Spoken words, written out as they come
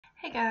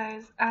Hey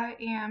guys, I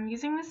am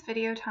using this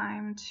video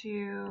time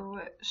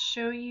to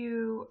show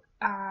you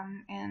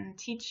and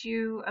teach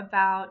you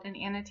about an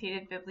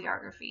annotated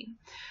bibliography.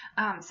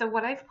 So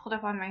what I've pulled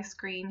up on my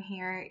screen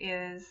here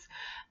is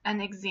an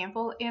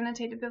example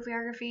annotated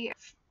bibliography.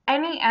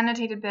 Any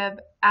annotated bib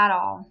at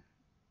all,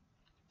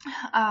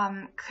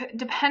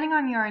 depending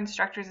on your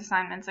instructor's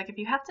assignments, like if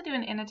you have to do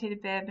an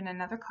annotated bib in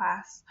another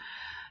class,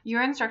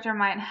 your instructor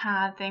might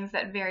have things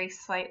that vary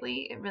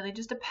slightly. It really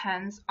just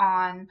depends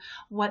on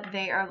what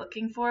they are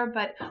looking for,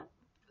 but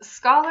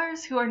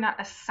scholars who are not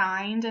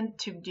assigned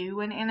to do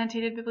an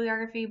annotated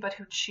bibliography but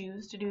who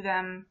choose to do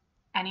them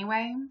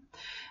anyway,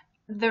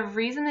 the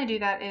reason they do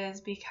that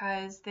is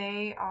because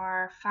they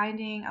are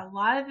finding a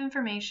lot of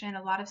information,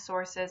 a lot of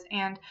sources,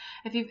 and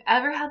if you've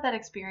ever had that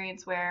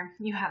experience where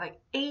you have like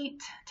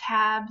 8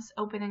 tabs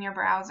open in your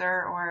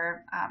browser,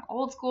 or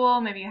old school,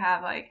 maybe you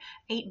have like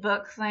 8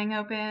 books laying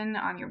open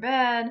on your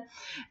bed,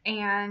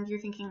 and you're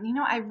thinking,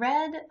 I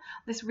read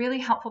this really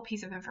helpful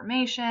piece of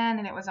information,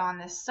 and it was on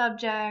this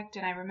subject,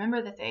 and I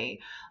remember that they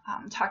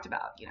talked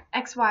about,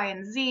 X, Y,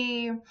 and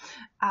Z.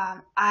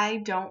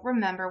 I don't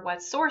remember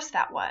what source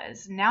that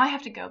was. Now I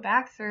have to go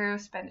back through,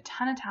 spend a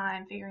ton of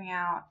time figuring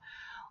out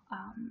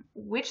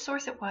which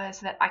source it was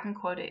so that I can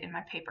quote it in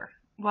my paper.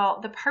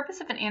 Well, the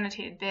purpose of an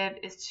annotated bib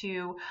is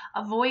to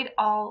avoid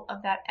all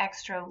of that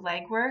extra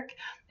legwork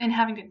and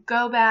having to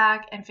go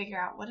back and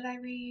figure out, what did I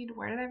read?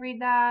 Where did I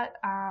read that?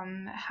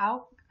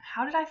 How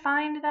did I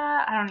find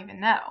that? I don't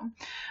even know.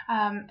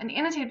 An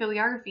annotated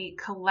bibliography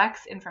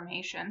collects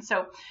information.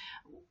 So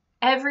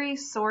every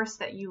source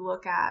that you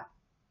look at,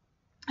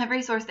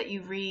 every source that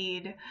you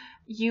read,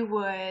 you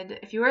would,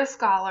 if you were a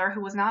scholar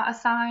who was not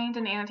assigned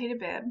an annotated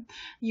bib,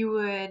 you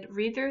would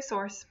read their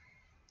source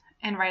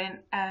and write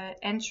an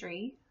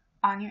entry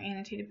on your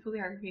annotated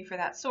bibliography for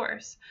that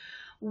source.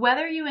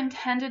 Whether you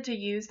intended to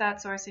use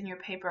that source in your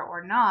paper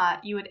or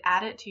not, you would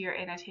add it to your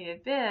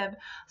annotated bib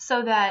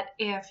so that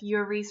if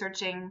you're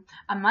researching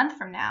a month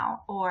from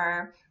now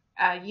or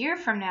a year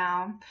from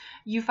now,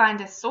 you find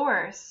a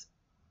source,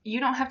 you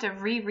don't have to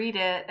reread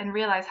it and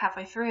realize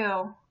halfway through,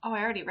 oh,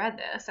 I already read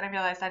this, and I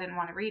realized I didn't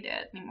want to read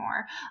it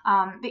anymore.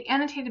 The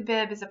annotated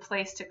bib is a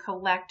place to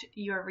collect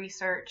your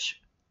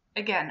research,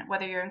 again,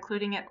 whether you're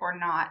including it or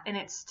not, and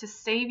it's to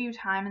save you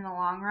time in the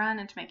long run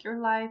and to make your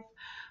life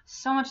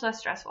so much less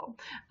stressful.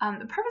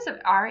 The purpose of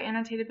our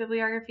annotated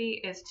bibliography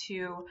is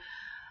to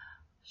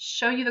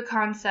show you the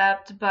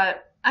concept,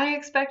 but I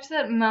expect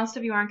that most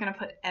of you aren't going to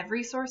put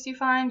every source you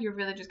find. You're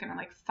really just going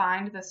to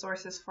find the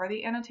sources for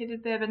the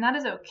annotated bib, and that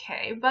is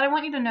okay. But I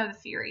want you to know the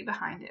theory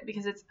behind it,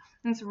 because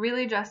it's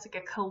really just like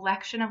a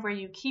collection of where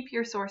you keep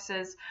your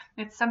sources.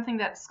 It's something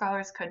that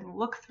scholars could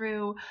look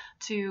through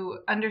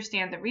to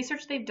understand the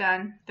research they've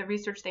done, the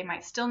research they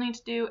might still need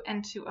to do,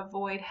 and to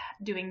avoid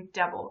doing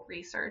double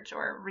research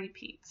or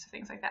repeats,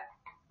 things like that.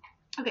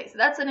 Okay, so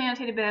that's an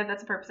annotated bib.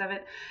 That's the purpose of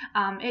it.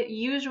 It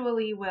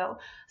usually will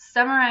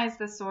summarize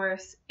the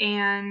source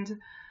and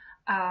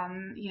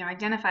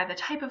identify the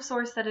type of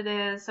source that it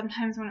is,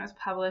 sometimes when it was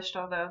published,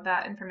 although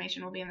that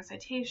information will be in the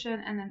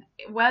citation, and then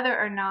whether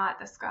or not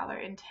the scholar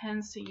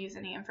intends to use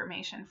any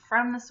information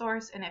from the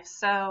source, and if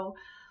so,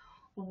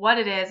 what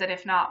it is, and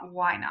if not,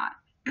 why not.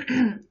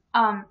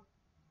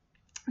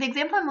 The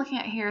example I'm looking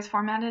at here is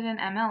formatted in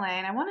MLA,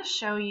 and I want to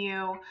show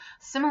you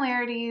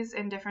similarities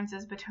and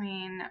differences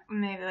between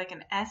maybe like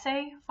an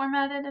essay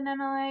formatted in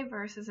MLA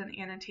versus an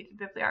annotated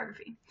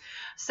bibliography.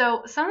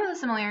 So some of the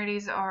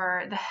similarities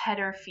are the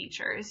header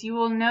features. You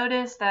will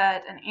notice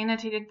that an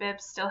annotated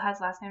bib still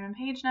has last name and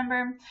page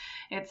number.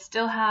 It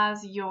still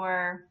has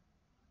your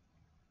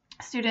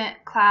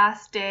student,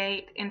 class,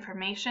 date,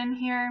 information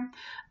here.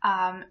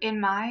 In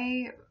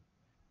my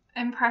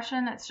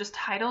impression, it's just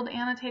titled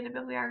annotated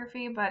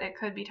bibliography, but it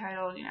could be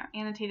titled,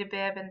 annotated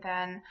bib, and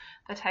then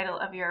the title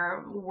of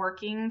your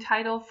working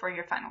title for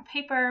your final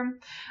paper.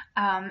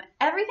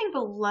 Everything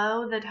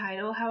below the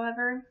title,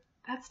 however,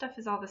 that stuff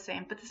is all the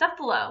same, but the stuff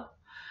below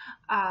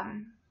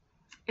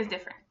is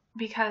different,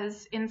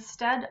 because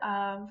instead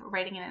of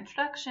writing an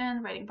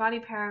introduction, writing body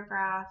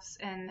paragraphs,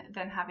 and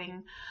then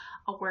having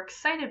a works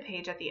cited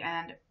page at the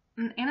end,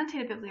 an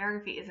annotated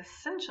bibliography is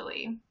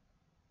essentially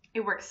a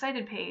works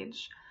cited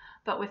page,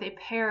 but with a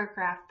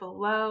paragraph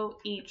below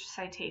each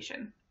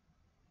citation.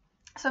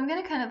 So I'm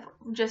going to kind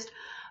of just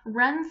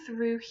run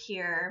through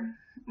here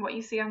what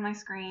you see on my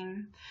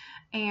screen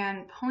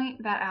and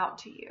point that out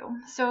to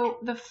you. So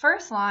the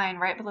first line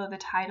right below the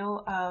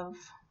title of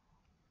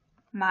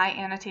my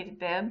annotated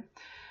bib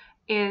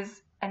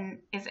is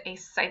a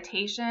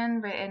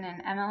citation written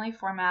in MLA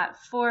format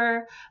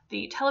for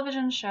the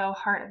television show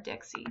Heart of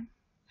Dixie.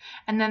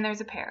 And then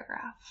there's a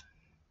paragraph.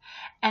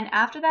 And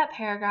after that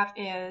paragraph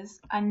is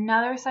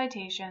another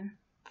citation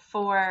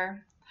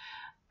for,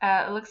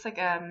 it looks like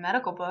a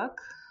medical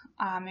book,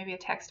 maybe a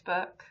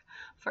textbook,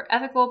 for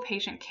ethical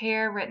patient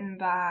care, written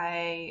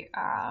by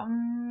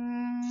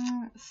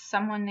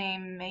someone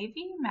named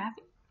Matthew?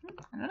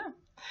 I don't know.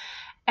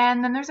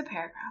 And then there's a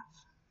paragraph.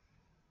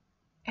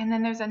 And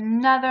then there's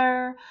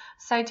another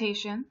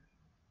citation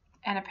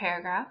and a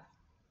paragraph.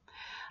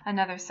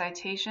 another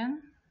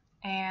citation,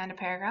 and a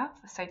paragraph,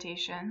 a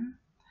citation,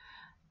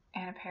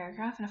 and a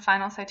paragraph, and a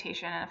final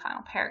citation, and a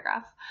final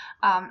paragraph.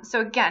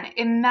 So again,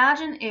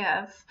 imagine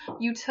if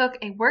you took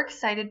a works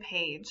cited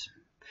page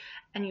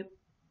and you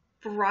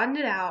broadened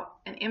it out,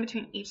 and in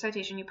between each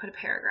citation you put a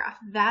paragraph.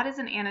 That is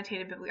an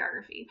annotated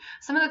bibliography.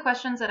 Some of the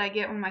questions that I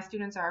get when my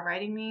students are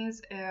writing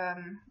these,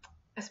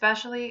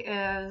 especially,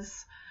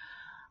 is,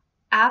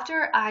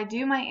 after I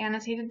do my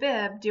annotated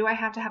bib, do I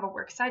have to have a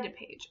works cited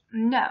page?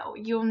 No.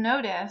 You'll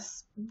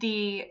notice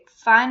the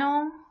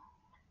final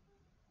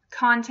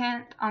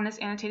content on this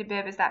annotated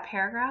bib is that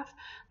paragraph.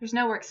 There's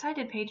no works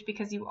cited page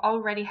because you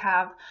already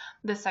have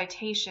the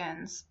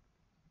citations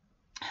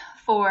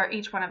for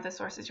each one of the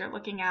sources you're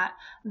looking at.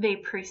 They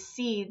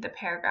precede the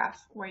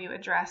paragraph where you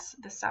address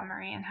the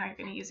summary and how you're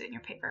going to use it in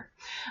your paper.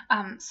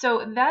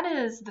 So that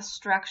is the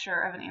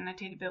structure of an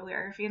annotated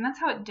bibliography, and that's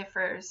how it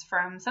differs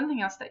from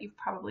something else that you've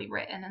probably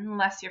written,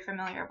 unless you're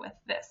familiar with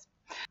this.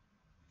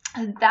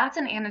 That's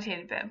an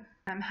annotated bib.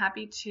 I'm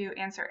happy to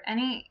answer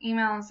any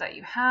emails that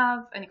you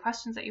have, any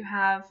questions that you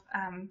have.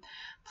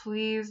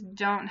 Please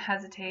don't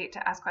hesitate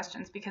to ask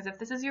questions, because if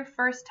this is your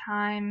first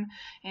time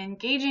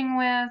engaging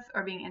with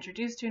or being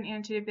introduced to an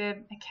annotated bib,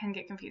 it can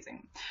get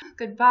confusing.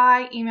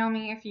 Goodbye. Email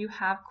me if you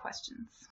have questions.